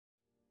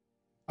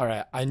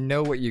Alright, I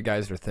know what you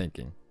guys are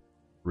thinking.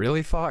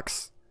 Really,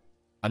 Fox?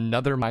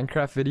 Another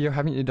Minecraft video?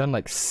 Haven't you done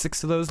like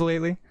 6 of those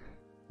lately?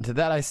 To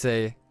that I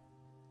say,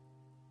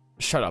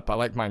 shut up, I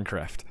like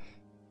Minecraft.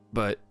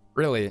 But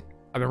really,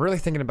 I've been really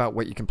thinking about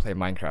what you can play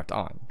Minecraft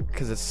on,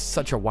 because it's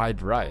such a wide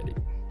variety.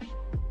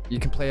 You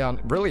can play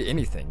on really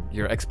anything.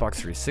 Your Xbox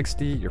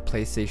 360, your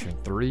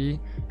PlayStation 3,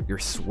 your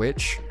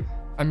Switch.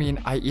 I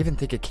mean, I even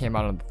think it came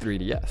out on the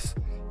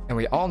 3DS. And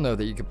we all know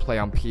that you can play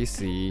on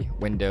PC,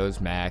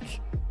 Windows, Mac,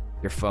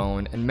 your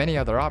phone, and many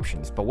other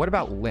options. But what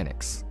about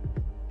Linux?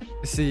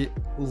 You see,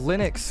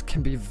 Linux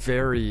can be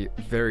very,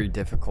 very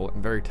difficult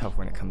and very tough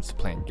when it comes to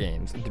playing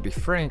games. And to be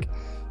frank,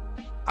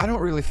 I don't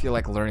really feel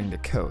like learning to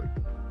code.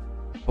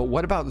 But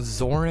what about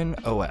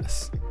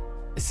ZorinOs?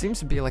 It seems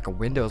to be like a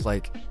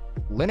Windows-like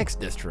Linux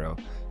distro,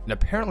 and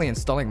apparently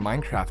installing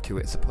Minecraft to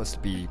it is supposed to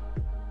be,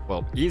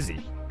 well,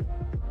 easy.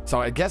 So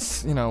I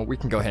guess, we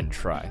can go ahead and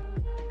try.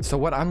 So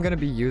what I'm going to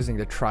be using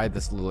to try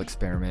this little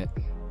experiment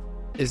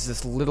is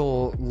this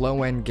little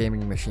low-end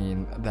gaming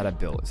machine that I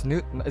built. It's new,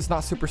 it's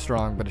not super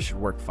strong, but it should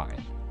work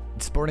fine.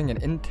 It's sporting an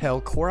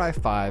Intel Core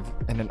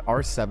i5 and an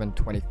R7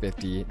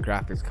 2050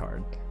 graphics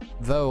card,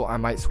 though I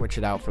might switch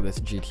it out for this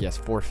GTS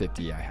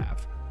 450 I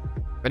have.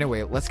 But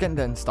anyway, let's get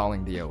into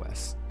installing the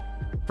OS.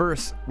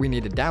 First, we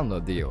need to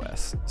download the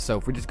OS, so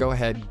if we just go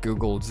ahead,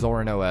 Google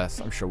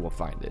ZorinOs, I'm sure we'll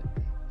find it.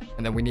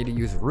 And then we need to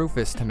use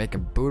Rufus to make a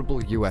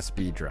bootable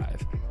USB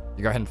drive.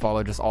 You go ahead and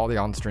follow just all the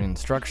on-screen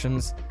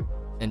instructions,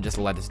 and just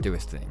let us do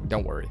its thing.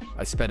 Don't worry,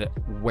 I sped it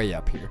way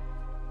up here.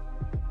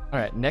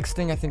 Alright, next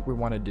thing I think we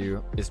want to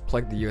do is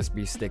plug the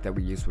USB stick that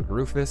we used with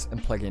Rufus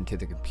and plug it into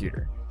the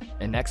computer.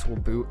 And next we'll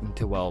boot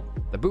into, well,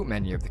 the boot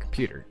menu of the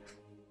computer.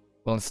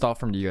 We'll install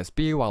from the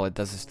USB while it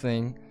does its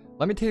thing.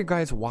 Let me tell you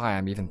guys why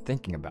I'm even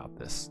thinking about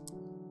this.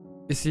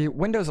 You see,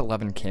 Windows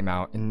 11 came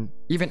out, and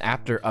even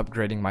after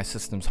upgrading my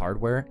system's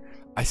hardware,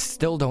 I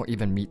still don't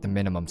even meet the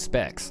minimum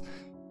specs.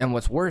 And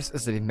what's worse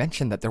is that they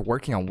mentioned that they're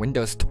working on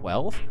Windows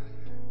 12?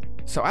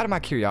 So out of my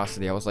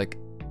curiosity, I was like,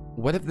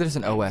 what if there's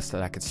an OS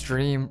that I could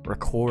stream,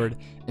 record,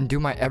 and do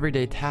my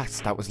everyday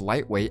tasks that was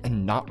lightweight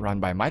and not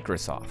run by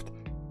Microsoft?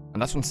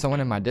 And that's when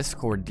someone in my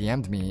Discord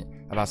DM'd me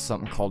about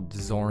something called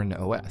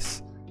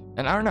ZorinOs.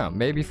 And I don't know,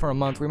 maybe for a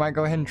month we might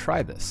go ahead and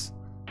try this.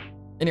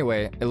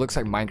 Anyway, it looks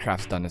like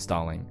Minecraft's done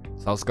installing,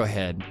 so let's go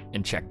ahead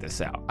and check this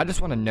out. I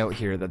just want to note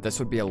here that this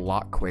would be a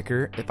lot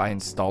quicker if I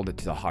installed it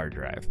to the hard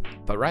drive,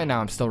 but right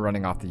now I'm still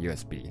running off the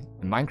USB,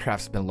 and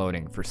Minecraft's been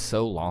loading for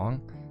so long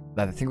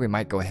that I think we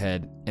might go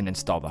ahead and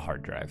install the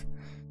hard drive.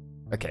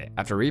 Okay,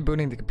 after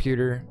rebooting the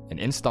computer and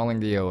installing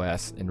the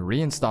OS and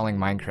reinstalling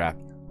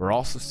Minecraft, we're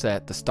also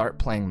set to start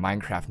playing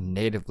Minecraft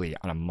natively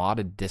on a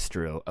modded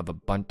distro of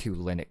Ubuntu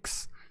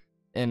Linux.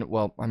 And,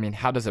 well, I mean,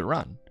 how does it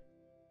run?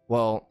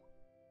 Well,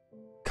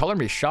 color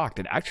me shocked,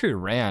 it actually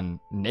ran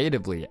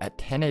natively at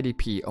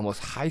 1080p,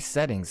 almost high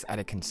settings at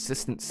a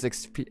consistent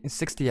 60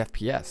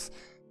 FPS,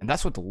 and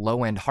that's with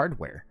low-end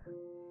hardware.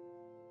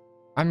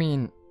 I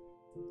mean,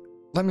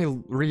 let me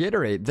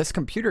reiterate, this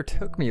computer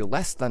took me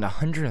less than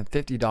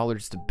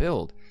 $150 to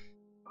build,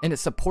 and it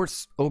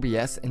supports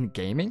OBS in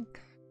gaming?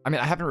 I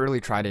mean, I haven't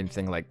really tried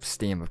anything like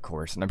Steam, of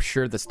course, and I'm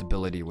sure the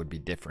stability would be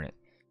different,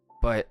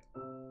 but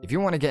if you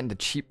want to get into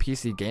cheap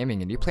PC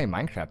gaming and you play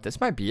Minecraft,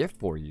 this might be it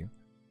for you.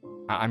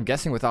 I'm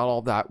guessing without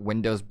all that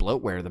Windows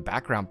bloatware, the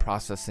background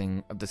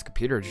processing of this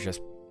computer is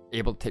just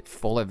able to take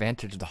full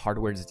advantage of the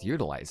hardware it's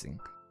utilizing.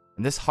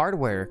 And this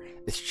hardware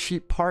is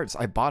cheap parts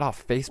I bought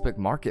off Facebook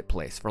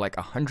Marketplace for like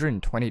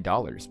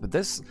 $120, but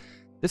this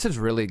is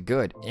really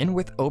good. And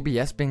with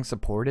OBS being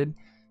supported,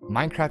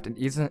 Minecraft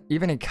and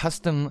even a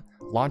custom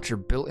launcher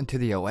built into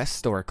the OS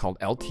store called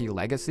LT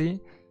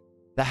Legacy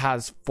that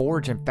has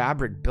Forge and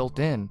Fabric built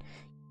in,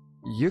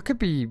 you could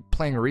be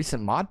playing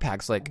recent mod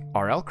packs like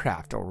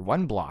RLCraft or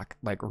OneBlock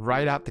like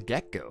right out the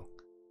get-go.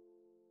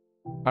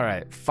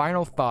 Alright,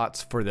 final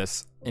thoughts for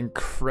this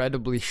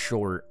incredibly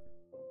short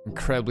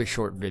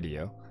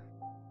video.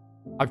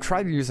 I've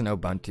tried using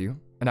Ubuntu,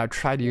 and I've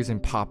tried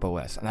using Pop!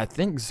 OS, and I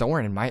think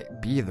Zorin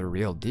might be the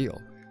real deal.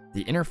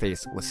 The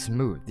interface was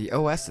smooth, the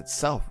OS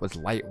itself was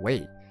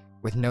lightweight,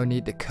 with no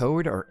need to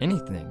code or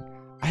anything.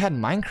 I had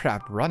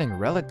Minecraft running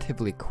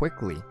relatively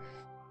quickly.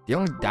 The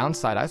only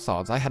downside I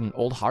saw is I had an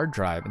old hard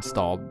drive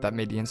installed that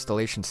made the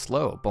installation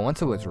slow, but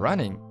once it was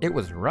running, it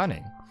was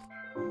running.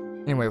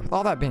 Anyway, with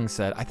all that being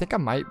said, I think I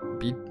might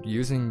be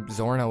using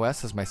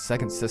ZorinOs as my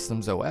second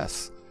system's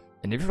OS.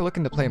 And if you're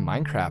looking to play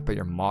Minecraft but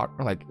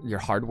your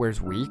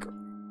hardware's weak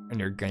and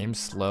your game's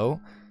slow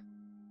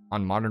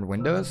on modern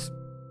Windows,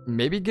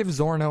 maybe give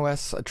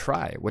ZorinOs a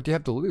try. What do you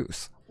have to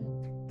lose?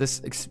 This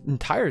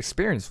entire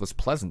experience was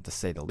pleasant to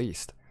say the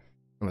least.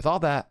 And with all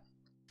that,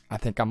 I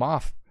think I'm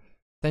off.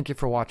 Thank you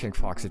for watching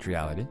Fox's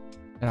Reality,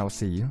 and I will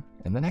see you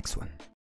in the next one.